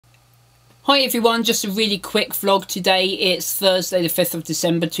Hi everyone, just a really quick vlog today. It's Thursday the 5th of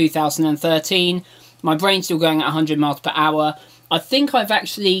December 2013. My brain's still going at 100 miles per hour. I think I've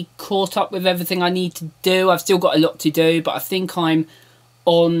actually caught up with everything I need to do. I've still got a lot to do, but I think I'm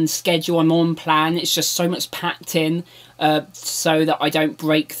on schedule, I'm on plan. It's just so much packed in so that I don't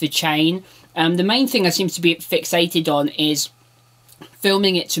break the chain. The main thing I seem to be fixated on is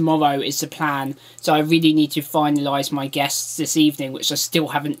filming it tomorrow is the plan, so I really need to finalise my guests this evening, which I still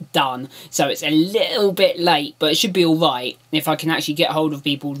haven't done, so it's a little bit late, but it should be alright. If I can actually get hold of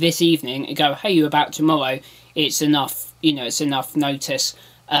people this evening and go, hey, you about tomorrow, it's enough, you know, it's enough notice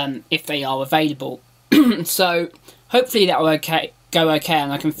if they are available. So hopefully that will go okay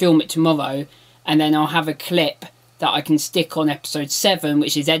and I can film it tomorrow, and then I'll have a clip that I can stick on episode 7,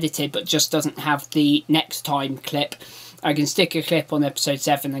 which is edited but just doesn't have the next time clip. I can stick a clip on episode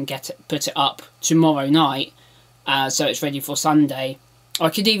 7 and put it up tomorrow night, so it's ready for Sunday. I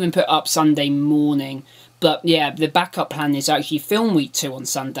could even put up Sunday morning, but yeah, the backup plan is actually film week 2 on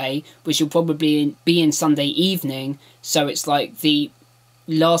Sunday, which will probably be in Sunday evening, so it's like the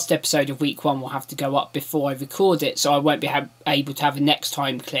last episode of week 1 will have to go up before I record it, so I won't be able to have a next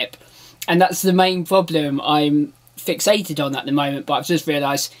time clip. And that's the main problem I'm fixated on at the moment, but I've just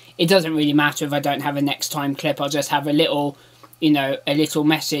realised it doesn't really matter if I don't have a next time clip. I'll just have a little, you know, a little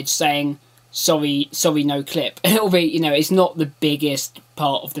message saying sorry no clip. It'll be, you know, it's not the biggest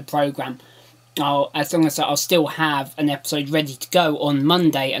part of the programme. As long as I'll still have an episode ready to go on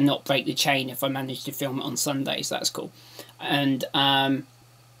Monday and not break the chain if I manage to film it on Sunday, so that's cool. And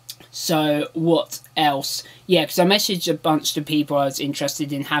so what else? Yeah, because I messaged a bunch of people I was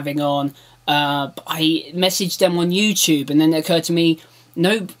interested in having on. I messaged them on YouTube, and then it occurred to me,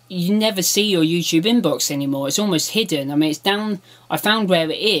 no, you never see your YouTube inbox anymore. It's almost hidden. I mean, it's down. I found where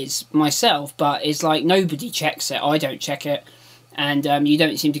it is myself, but it's like nobody checks it. I don't check it, and you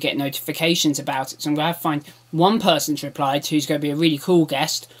don't seem to get notifications about it. So I'm going to have to find one person to reply to who's going to be a really cool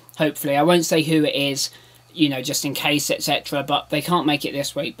guest, hopefully. I won't say who it is, you know, just in case, etc. But they can't make it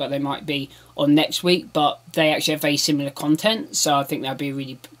this week, but they might be on next week. But they actually have very similar content, so I think that'd be a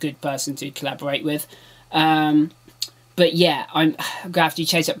really good person to collaborate with. But yeah, I'm gonna have to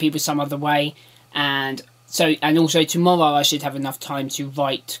chase up people some other way, and also tomorrow I should have enough time to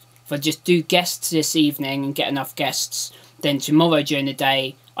write. If I just do guests this evening and get enough guests, then tomorrow during the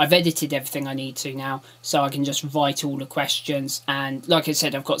day, I've edited everything I need to now, so I can just write all the questions. And like I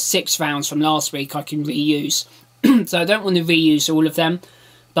said, I've got 6 rounds from last week I can reuse. So I don't want to reuse all of them,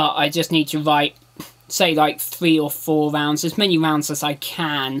 but I just need to write, say, like 3 or 4 rounds, as many rounds as I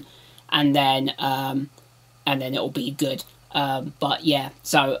can, and then it'll be good. But yeah,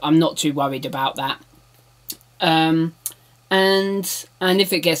 so I'm not too worried about that. And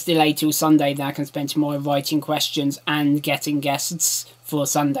if it gets delayed till Sunday, then I can spend tomorrow writing questions and getting guests for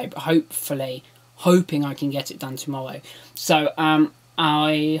Sunday, but hoping I can get it done tomorrow. So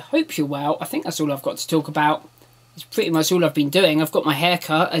I hope you're well. I think that's all I've got to talk about. It's pretty much all I've been doing. I've got my hair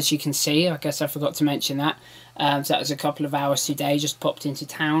cut, as you can see. I guess I forgot to mention that. So that was a couple of hours today, just popped into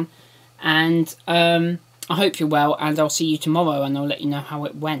town. And I hope you're well, and I'll see you tomorrow, and I'll let you know how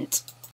it went.